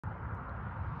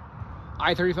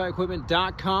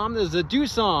i35equipment.com. This is a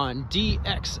Doosan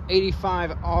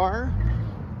DX85R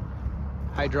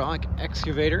hydraulic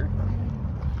excavator.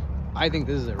 I think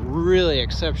this is a really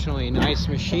exceptionally nice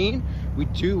machine. We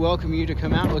do welcome you to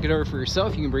come out and look it over for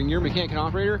yourself. You can bring your mechanic and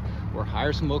operator or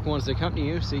hire some local ones to accompany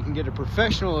you so you can get a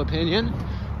professional opinion.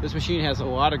 This machine has a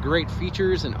lot of great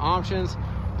features and options,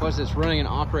 plus it's running and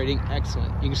operating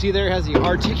excellent. You can see there it has the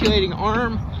articulating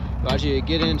arm, allows you to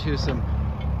get into some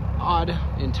odd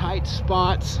and tight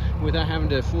spots without having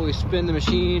to fully spin the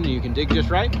machine. You can dig just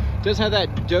right. It does have that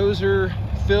dozer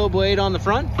fill blade on the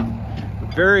front.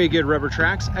 Very good rubber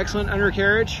tracks, excellent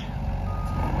undercarriage.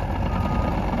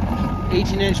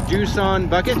 18-inch Doosan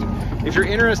bucket. If you're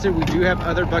interested, we do have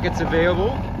other buckets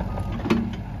available.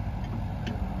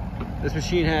 This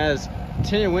machine has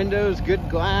tinted windows, good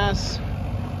glass,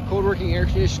 cold working air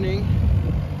conditioning,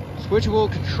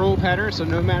 switchable control pattern, so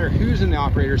no matter who's in the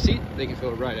operator seat, they can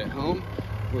feel right at home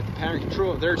with the pattern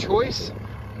control of their choice.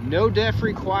 No DEF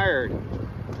required.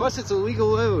 Plus it's a legal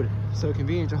load, so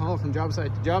convenient to haul from job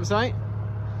site to job site.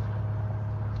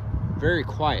 Very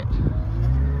quiet.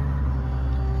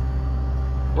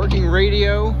 Working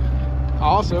radio.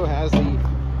 Also has the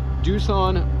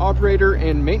Doosan operator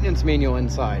and maintenance manual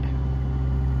inside.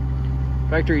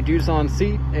 Factory Doosan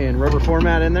seat and rubber floor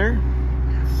mat in there.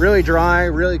 Really dry,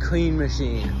 really clean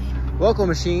machine. Local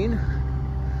machine.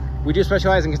 We do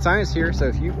specialize in consignments here, so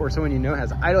if you or someone you know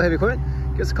has idle heavy equipment,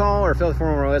 give us a call or fill out the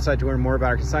form on our website to learn more about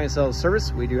our consignment sales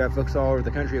service. We do have folks all over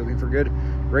the country looking for good,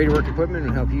 ready-to-work equipment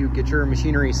and help you get your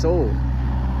machinery sold.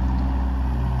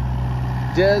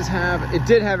 It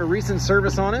did have a recent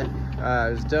service on it.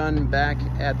 It was done back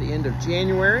at the end of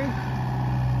January.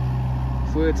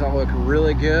 Fluids all look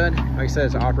really good. Like I said,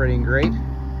 it's operating great.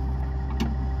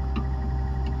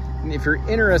 And if you're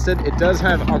interested, it does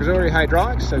have auxiliary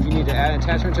hydraulics, so if you need to add an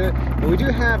attachment to it. But we do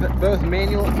have both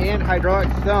manual and hydraulic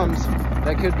thumbs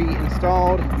that could be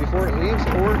installed before it leaves,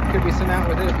 or it could be sent out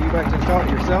with it if you'd like to install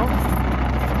it yourself.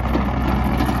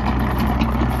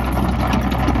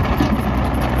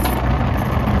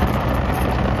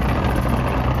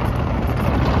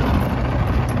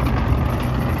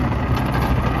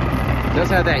 It does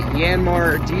have that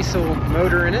Yanmar diesel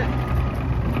motor in it.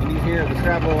 You can hear the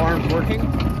travel alarms working, as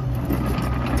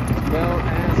well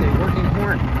as a working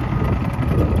horn.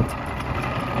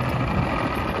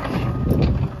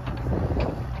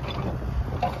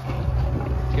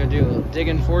 Gonna do a little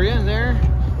digging for you there.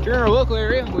 If you're in our local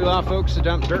area, we allow folks to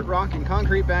dump dirt, rock, and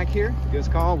concrete back here. Give us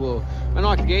a call. We'll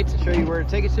unlock the gates and show you where to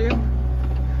take it to.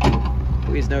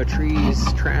 Please no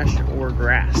trees, trash, or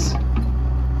grass.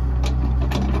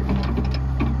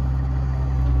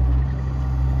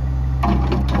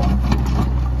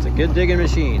 Good digging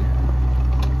machine.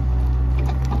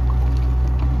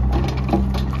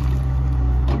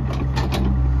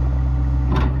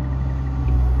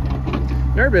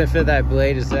 Another benefit of that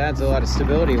blade is it adds a lot of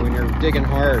stability when you're digging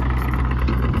hard.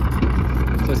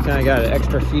 So it's kind of got an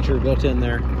extra feature built in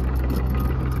there.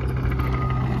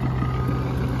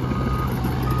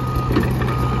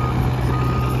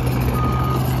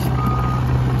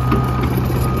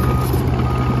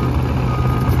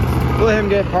 We'll let him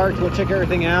get parked, we'll check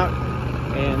everything out,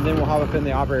 and then we'll hop up in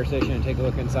the operator station and take a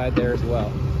look inside there as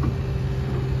well.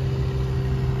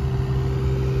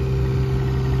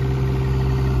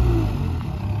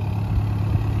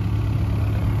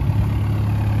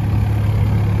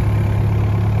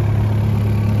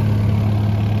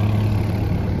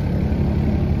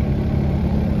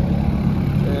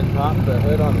 Then pop the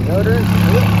hood on the motor. It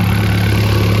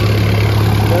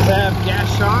does have gas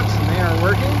shocks and they are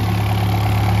working.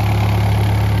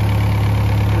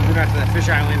 Back to that fish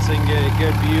island so you can get a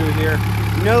good view here.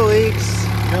 No leaks,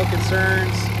 no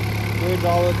concerns. Fluids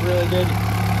all look really good. You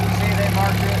can see they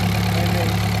marked it and they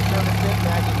serviced it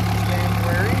back in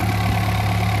January.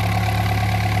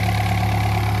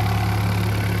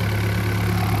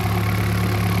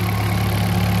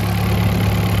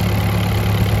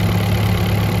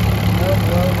 No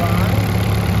blow line.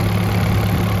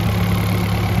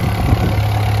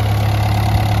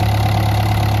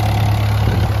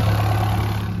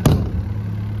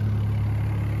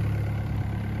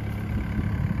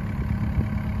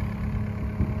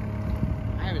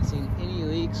 Seen any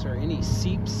leaks or any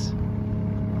seeps.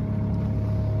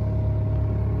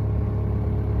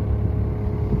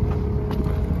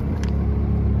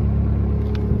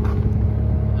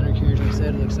 Undercarriage, like I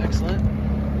said, looks excellent.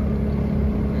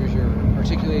 There's your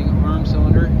articulating arm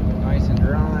cylinder, nice and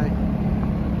dry.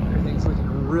 Everything's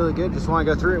looking really good. Just want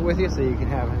to go through it with you so you can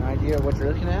have an idea of what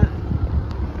you're looking at.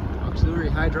 Auxiliary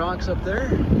hydraulics up there.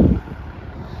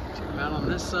 Check them out on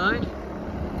this side.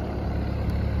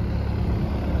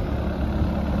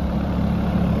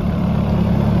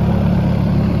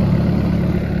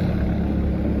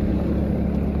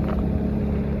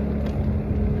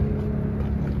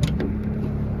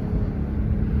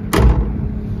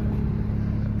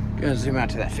 Gonna zoom out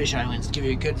to that fish island to give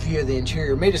you a good view of the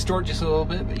interior. May distort just a little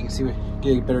bit, but you can see,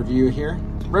 get a better view here.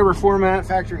 Rubber format,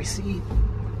 factory seat.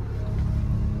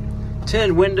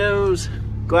 10 windows.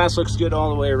 Glass looks good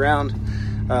all the way around.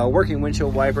 Working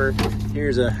windshield wiper.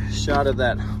 Here's a shot of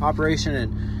that operation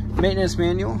and maintenance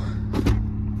manual,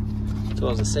 as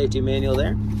well as a safety manual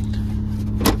there.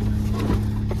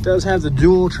 It does have the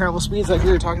dual travel speeds like we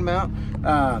were talking about.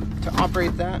 To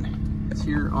operate that, it's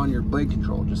here on your blade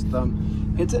control. Just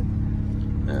thumb hits it.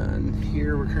 And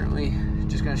here we're currently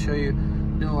just going to show you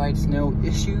no lights, no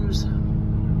issues.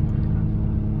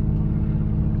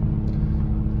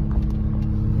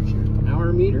 Here's your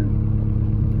power meter,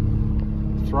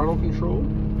 throttle control,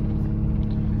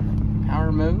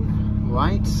 power mode,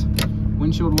 lights,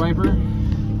 windshield wiper.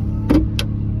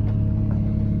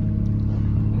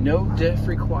 No diff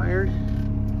required.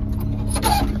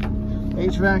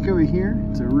 HVAC over here.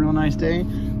 It's a real nice day,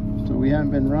 so we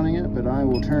haven't been running it, but I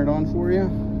will turn it on for you.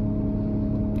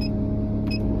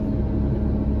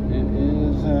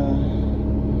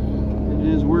 It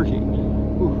is working.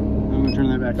 Whew, I'm gonna turn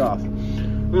that back off.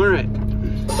 All right.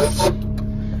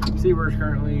 See, we're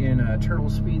currently in turtle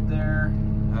speed there.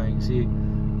 You can see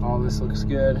all this looks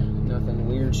good. Nothing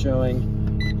weird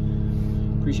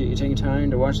showing. Appreciate you taking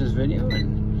time to watch this video,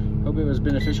 and hope it was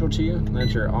beneficial to you.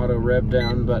 That's your auto rev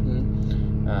down button.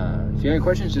 If you have any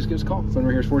questions, just give us a call. Phone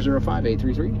number here is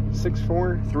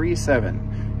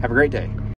 405-833-6437. Have a great day.